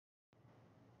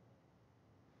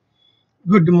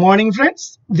Good morning,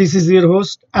 friends. This is your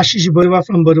host Ashish Barua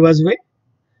from Barua's Way.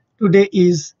 Today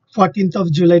is 14th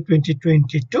of July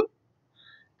 2022.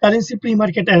 Currency pre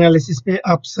market analysis पे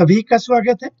आप सभी का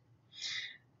स्वागत है.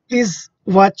 Please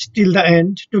watch till the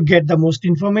end to get the most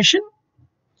information.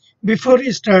 Before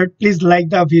we start, please like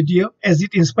the video as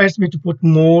it inspires me to put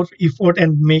more effort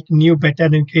and make new, better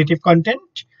and creative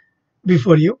content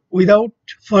before you. Without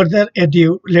further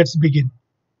ado, let's begin.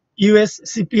 US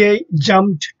CPI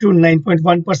jumped to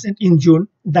 9.1% in June,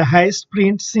 the highest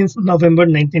print since November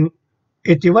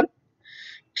 1981.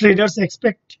 Traders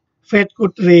expect Fed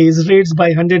could raise rates by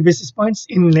 100 basis points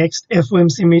in next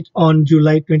FOMC meet on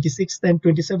July 26th and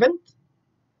 27th.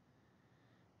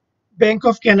 Bank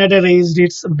of Canada raised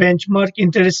its benchmark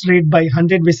interest rate by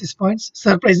 100 basis points,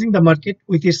 surprising the market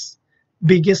with its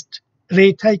biggest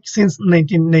rate hike since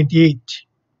 1998.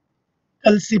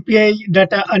 कल CPI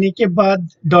data आने के बाद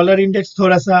dollar index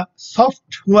थोड़ा सा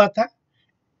soft हुआ था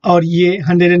और ये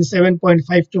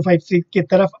 107.5253 की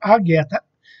तरफ आ गया था,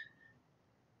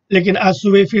 लेकिन आज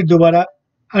सुबह फिर दोबारा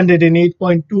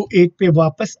 108.28 पे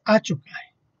वापस आ चुका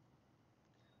है.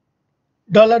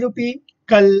 डॉलर रूपी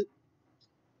कल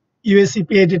यूएस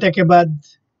सीपीआई डेटा के बाद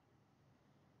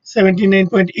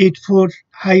 79.84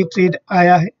 हाई ट्रेड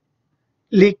आया है,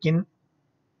 लेकिन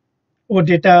वो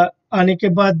डेटा आने के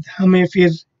बाद हमें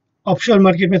फिर ऑफशोर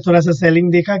मार्केट में थोड़ा सा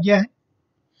सेलिंग देखा गया है.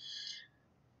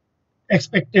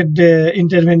 एक्सपेक्टेड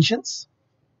इंटरवेंशंस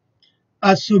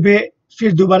आज सुबह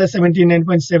फिर दोबारा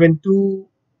 79.72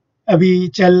 अभी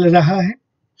चल रहा है.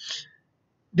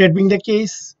 डेट बिंग द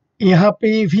केस यहाँ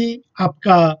पे भी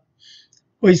आपका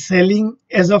कोई सेलिंग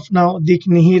एज ऑफ नाउ दिख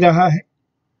नहीं रहा है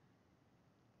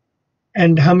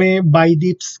एंड हमें बाई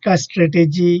डिप्स का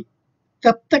स्ट्रेटेजी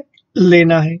तब तक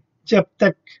लेना है जब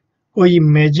तक कोई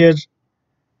major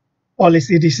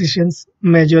policy decisions,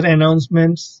 major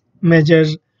announcements, major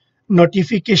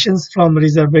notifications from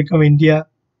reserve bank of India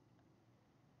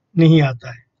नहीं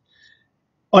आता है.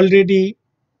 ऑलरेडी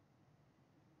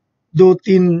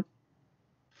 2-3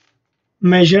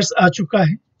 measures आ चुका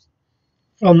है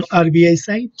from RBI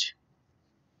side,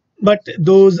 but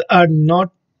those are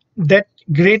not that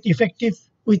great effective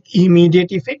with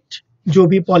immediate effect. जो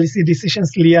भी पॉलिसी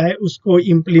डिसीजंस लिया है उसको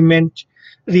इम्प्लीमेंट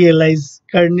रियलाइज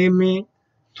करने में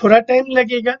थोड़ा टाइम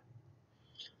लगेगा.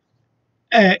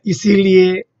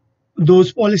 इसीलिए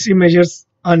दोज पॉलिसी मेजर्स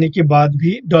आने के बाद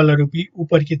भी डॉलर रूपी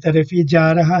ऊपर की तरफ ही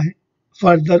जा रहा है,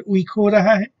 फर्दर वीक हो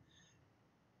रहा है.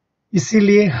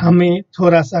 इसीलिए हमें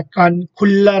थोड़ा सा कान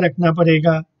खुला रखना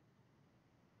पड़ेगा,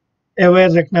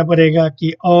 अवेयर रखना पड़ेगा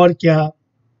कि और क्या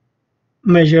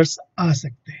मेजर्स आ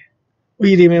सकते हैं.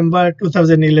 We remember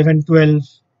 2011, 12,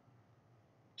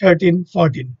 13,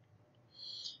 14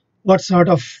 what sort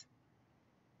of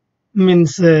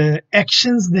means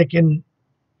actions they can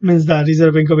means the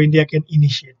Reserve Bank of India can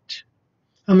initiate.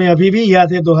 हमें अभी भी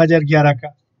याद है 2011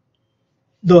 का,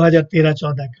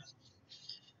 2013-14 का.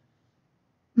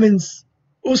 मीन्स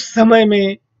उस समय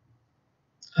में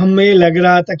हमें लग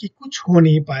रहा था कि कुछ हो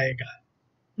नहीं पाएगा,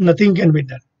 nothing can be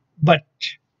done, but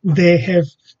they have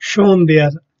shown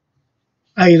there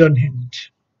iron hand.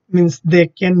 Means they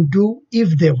can do if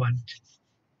they want.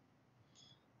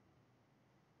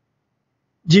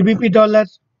 GBP dollar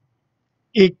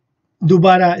एक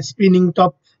दोबारा स्पिनिंग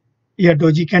टॉप या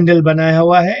डोजी कैंडल बनाया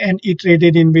हुआ है and it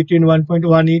traded in between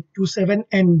 1.1827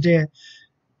 and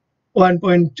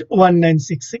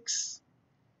 1.1966.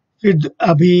 फिर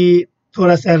अभी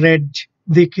थोड़ा सा रेड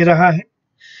दिख रहा है.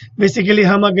 बेसिकली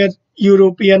हम अगर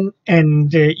यूरोपियन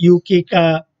एंड यूके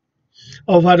का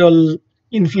overall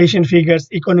inflation figures,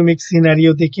 economic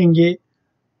scenario देखेंगे,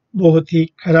 बहुत ही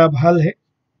खराब हाल है.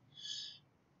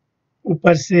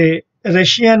 ऊपर से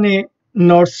रशिया ने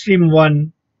नॉर्थ स्ट्रीम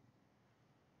 1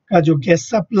 का जो गैस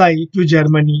सप्लाई टू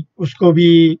जर्मनी उसको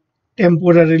भी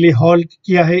टेम्पोररीली हॉल्ट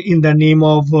किया है in the name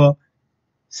of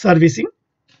servicing,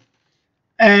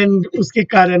 and उसके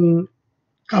कारण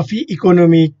काफी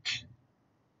इकोनॉमिक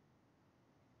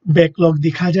बैकलॉग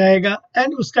दिखा जाएगा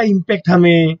एंड उसका इम्पैक्ट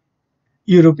हमें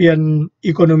यूरोपियन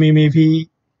इकोनॉमी में भी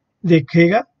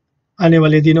देखेगा आने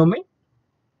वाले दिनों में.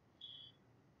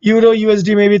 यूरो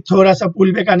यूएसडी में भी थोड़ा सा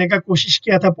पुल बैक आने का कोशिश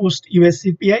किया था पोस्ट यूएस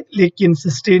सीपीआई, लेकिन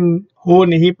सस्टेन हो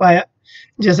नहीं पाया.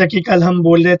 जैसा कि कल हम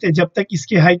बोल रहे थे, जब तक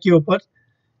इसके हाई के ऊपर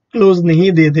क्लोज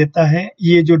नहीं दे देता है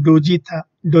ये जो डोजी था,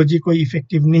 डोजी कोई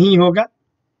इफेक्टिव नहीं होगा.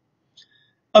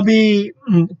 अभी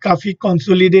काफी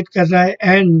कंसोलिडेट कर रहा है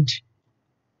and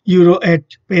euro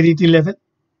eight parity level.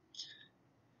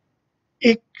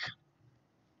 एक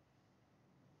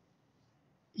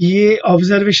ये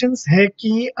ऑब्जर्वेशंस है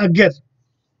कि अगर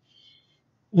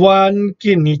 1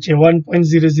 के नीचे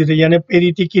 1.00 यानी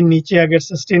पेरिटी के नीचे अगर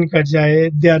सस्टेन कर जाए,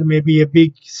 there may be a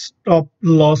big stop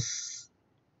loss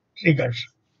trigger.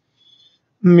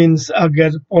 Means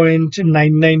अगर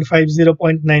 0.9950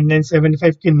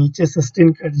 0.9975 के नीचे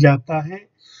सस्टेन कर जाता है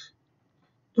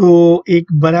तो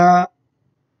एक बड़ा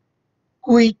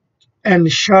quick and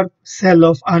sharp cell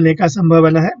of आने का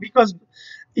संभावना है, बिकॉज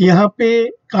यहाँ पे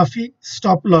काफी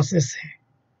स्टॉप लॉसेस है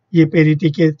ये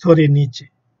पेरिटी के थोड़े नीचे।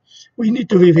 We need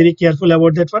to be very careful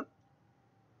about that one.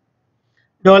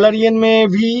 Dollar yen में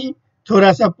भी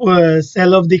थोड़ा सा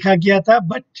सेल ऑफ दिखा गया था,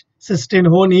 बट सस्टेन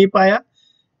हो नहीं पाया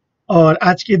और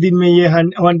आज के दिन में ये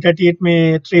 138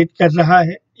 में ट्रेड कर रहा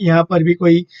है। यहाँ पर भी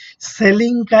कोई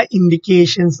सेलिंग का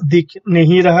इंडिकेशंस दिख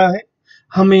नहीं रहा है।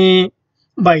 हमें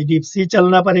बाय डीप सी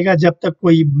चलना पड़ेगा जब तक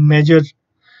कोई मेजर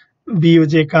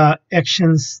बीओजे का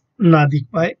एक्शंस ना दिख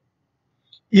पाए।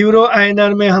 यूरो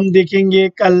आईएनआर में हम देखेंगे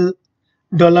कल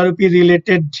dollar rupee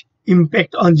related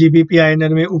impact on GBP INR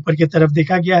में ऊपर की तरफ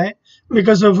देखा गया है,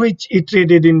 because of which it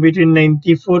traded in between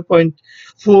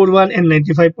 94.41 and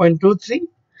 95.23।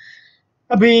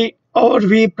 अभी और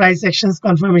भी प्राइस एक्शंस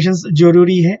कंफर्मेशंस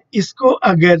जरूरी है। इसको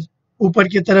अगर ऊपर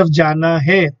की तरफ जाना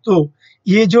है तो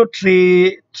ये जो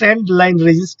ट्रेंड लाइन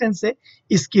रेजिस्टेंस है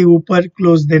इसके ऊपर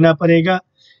क्लोज देना पड़ेगा,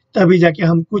 तभी जाके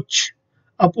हम कुछ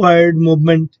अपवर्ड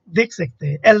मूवमेंट देख सकते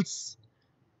हैं। एल्स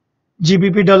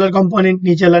जीबीपी डॉलर कंपोनेंट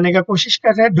नीचे लाने का कोशिश कर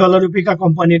रहा है, डॉलर रुपी का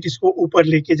कंपोनेंट इसको ऊपर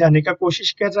लेके जाने का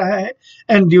कोशिश कर रहा है,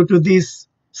 and due to this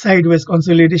sideways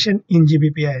consolidation in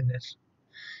GBP INR.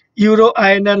 Euro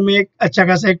INR में एक अच्छा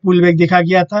खासा एक पुल बैक दिखा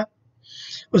गया था।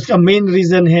 उसका मेन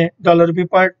रीजन है डॉलर रुपी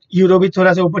पार्ट। यूरो भी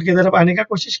थोड़ा सा ऊपर की तरफ आने का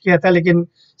कोशिश किया था लेकिन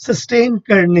सस्टेन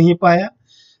कर नहीं पाया।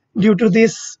 Due to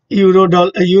this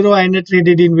euro INR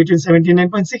traded in between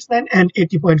 79.69 and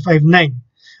 80.59।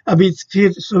 अभी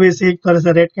फिर सुबह से एक थोड़ा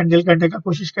सा रेड कैंडल करने का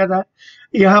कोशिश कर रहा है।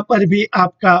 यहाँ पर भी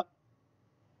आपका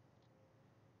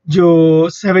जो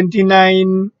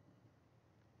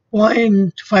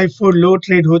 79.54 लो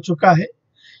ट्रेड हो चुका है,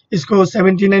 इसको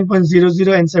 79.00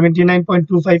 एंड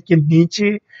 79.25 के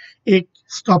नीचे एक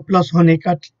स्टॉप लॉस होने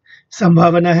का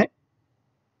संभावना है।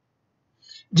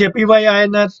 जेपीवाई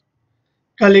आईएनआर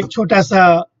कल एक छोटा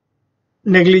सा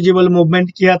नेग्लिजिबल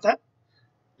मूवमेंट किया था,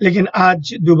 लेकिन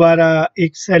आज दोबारा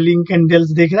एक सेलिंग कैंडल्स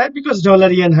देख रहा है, बिकॉज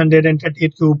डॉलर येन 138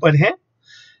 के ऊपर है।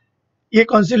 ये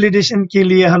कंसोलिडेशन के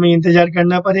लिए हमें इंतजार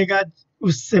करना पड़ेगा,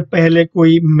 उससे पहले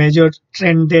कोई major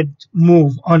trended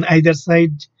move on either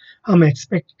side हम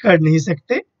एक्सपेक्ट कर नहीं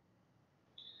सकते।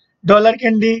 डॉलर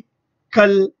कैंडी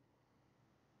कल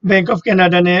बैंक ऑफ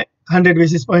कनाडा ने 100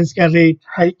 बेसिस पॉइंट्स का रेट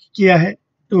हाइक किया है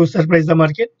टू सरप्राइज द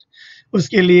मार्केट।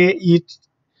 उसके लिए it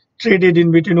traded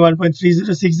in between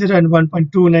 1.3060 and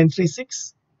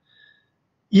 1.2936।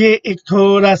 ये एक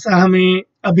थोड़ा सा हमें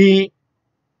अभी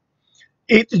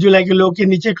 8 जुलाई के लो के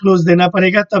नीचे क्लोज देना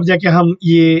पड़ेगा, तब जाके हम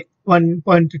ये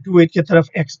 1.28 की तरफ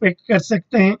एक्सपेक्ट कर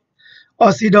सकते हैं।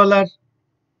 ऑसी डॉलर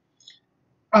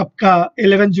आपका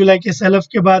 11 जुलाई के सेल ऑफ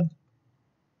के बाद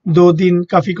 2 दिन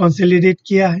काफी कंसोलिडेट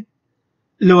किया है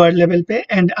लोअर लेवल पे,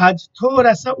 एंड आज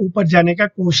थोड़ा सा ऊपर जाने का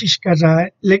कोशिश कर रहा है,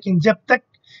 लेकिन जब तक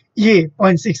ये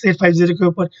 0.6850 के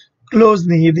ऊपर क्लोज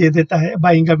नहीं दे देता है,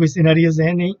 बाइंग का कोई सिनेरियोज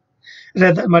है नहीं।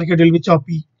 Rather market will be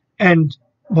choppy and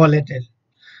volatile.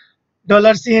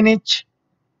 Dollar CNH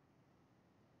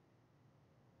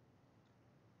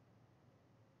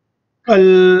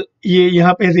कल ये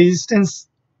यहाँ पे रेजिस्टेंस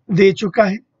दे चुका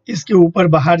है, इसके ऊपर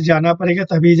बाहर जाना पड़ेगा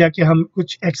तभी जाके हम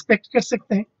कुछ एक्सपेक्ट कर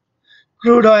सकते हैं।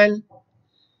 क्रूड ऑयल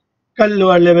कल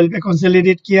लोअर लेवल पे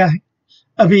कंसोलिडेट किया है।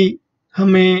 अभी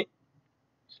हमें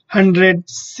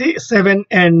 107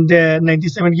 एंड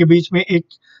 97 के बीच में एक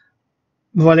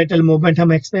वॉलेटाइल मूवमेंट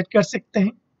हम एक्सपेक्ट कर सकते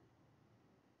हैं।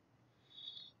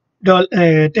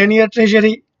 10 ईयर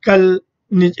ट्रेजरी कल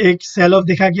एक सेल ऑफ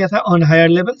दिखा गया था on higher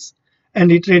levels,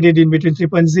 and it traded in between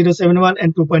 3.071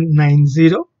 and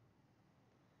 2.90।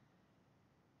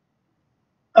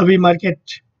 अभी मार्केट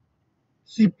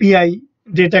सीपीआई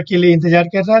डेटा के लिए इंतजार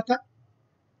कर रहा था।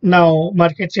 Now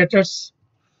market setters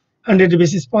 100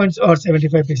 basis points और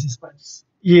 75 बेसिस पॉइंट्स,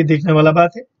 ये देखने वाला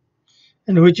बात है,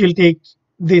 and which will take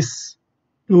this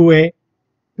to A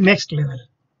next level.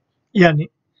 यानी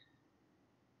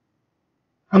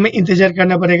हमें इंतजार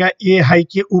करना पड़ेगा ये हाई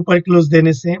के ऊपर क्लोज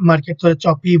देने से मार्केट थोड़ा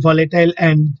चॉपी, वॉलेटाइल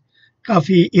एंड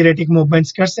काफी इरेटिक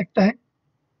मूवमेंट्स कर सकता है,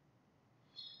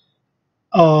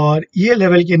 और ये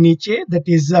लेवल के नीचे दैट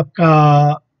इज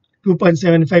आपका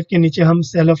 2.75 के नीचे हम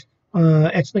सेल ऑफ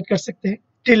एक्सपेक्ट कर सकते हैं।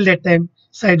 Till that time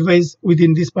sideways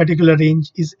within this particular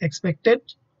range is expected.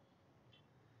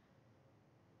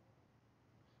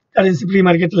 Currency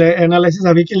pre-market analysis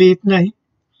अभी के लिए इतना ही।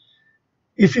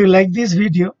 If you like this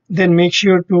video, then make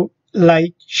sure to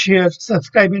like, share,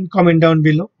 subscribe, and comment down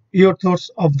below your thoughts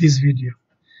of this video.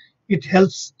 It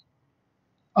helps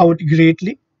out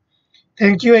greatly.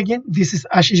 Thank you again. This is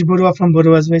Ashish Barua from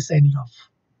Barua's Way signing off.